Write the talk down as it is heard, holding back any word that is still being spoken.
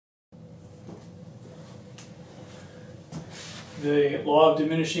The law of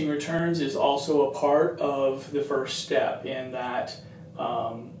diminishing returns is also a part of the first step in that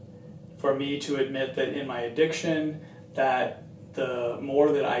for me to admit that in my addiction that the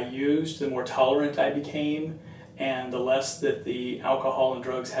more that I used, the more tolerant I became, and the less that the alcohol and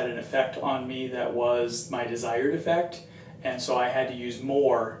drugs had an effect on me that was my desired effect. And so I had to use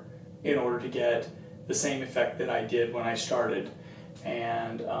more in order to get the same effect that I did when I started.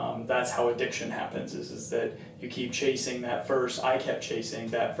 And that's how addiction happens, is that you keep chasing that first, I kept chasing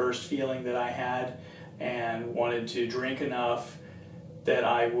that first feeling that I had and wanted to drink enough that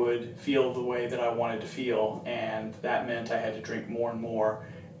I would feel the way that I wanted to feel, and that meant I had to drink more and more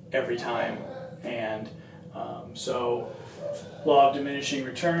every time. And so law of diminishing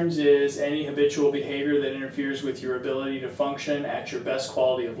returns is any habitual behavior that interferes with your ability to function at your best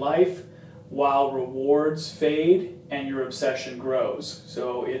quality of life while rewards fade and your obsession grows.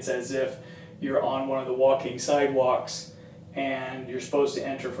 So it's as if you're on one of the walking sidewalks and you're supposed to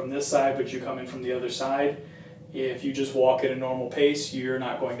enter from this side, but you come in from the other side. If you just walk at a normal pace, you're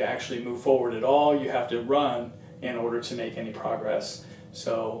not going to actually move forward at all. You have to run in order to make any progress.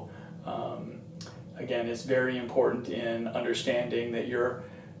 So again, it's very important in understanding that you're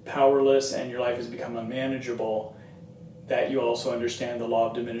powerless and your life has become unmanageable, that you also understand the law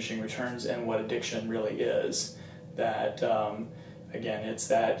of diminishing returns and what addiction really is. That again, it's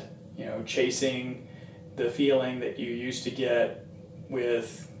that, you know, chasing the feeling that you used to get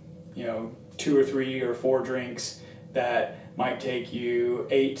with, you know, 2 or 3 or 4 drinks that might take you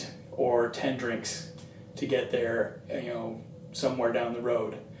 8 or 10 drinks to get there, you know, somewhere down the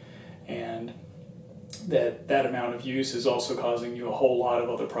road. And that amount of use is also causing you a whole lot of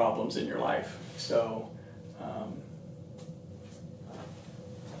other problems in your life. So